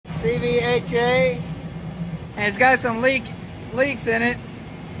CVHA, and it's got some leaks in it.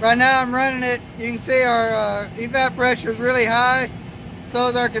 Right now I'm running it. You can see our evap pressure is really high, so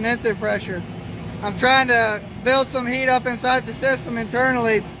is our condenser pressure. I'm trying to build some heat up inside the system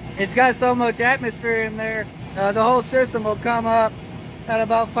internally. It's got so much atmosphere in there, the whole system will come up at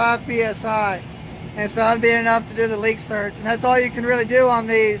about 5 psi. And so that'd be enough to do the leak search. And that's all you can really do on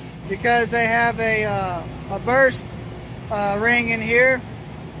these, because they have a burst ring in here,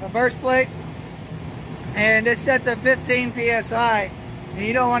 a burst plate, and it's set to 15 psi. And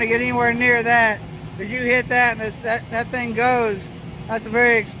you don't want to get anywhere near that, because you hit that and that thing goes. That's a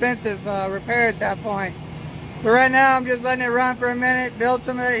very expensive repair at that point. But right now I'm just letting it run for a minute, build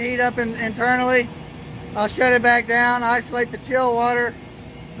some of that heat up internally. I'll shut it back down, isolate the chill water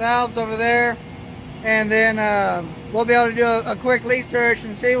valves over there, and then we'll be able to do a quick leak search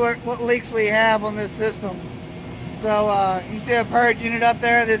and see what leaks we have on this system. So you see a purge unit up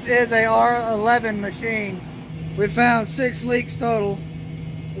there. This is a R11 machine. We found 6 leaks total.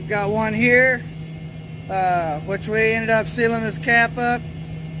 We've got one here, which we ended up sealing this cap up.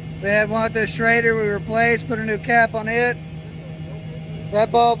 We had one at the Schrader we replaced, put a new cap on it.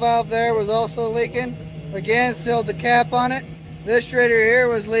 That ball valve there was also leaking. Again, sealed the cap on it. This Schrader here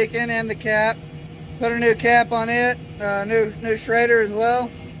was leaking and the cap. Put a new cap on it, new Schrader as well.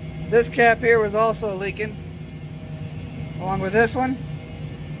 This cap here was also leaking, along with this one.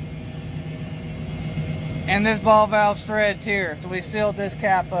 And this ball valve threads here, so we sealed this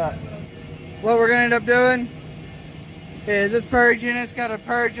cap up. What we're gonna end up doing is this purge unit's gotta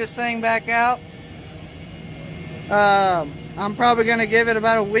purge this thing back out. I'm probably gonna give it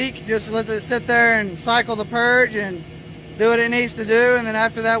about a week, just to let it sit there and cycle the purge and do what it needs to do, and then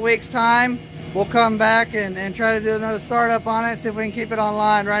after that week's time, we'll come back and try to do another startup on it, see if we can keep it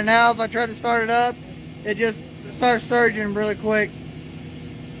online. Right now, if I try to start it up, it just starts surging really quick.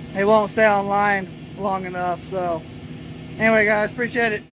 It won't stay online long enough. So anyway guys, appreciate it.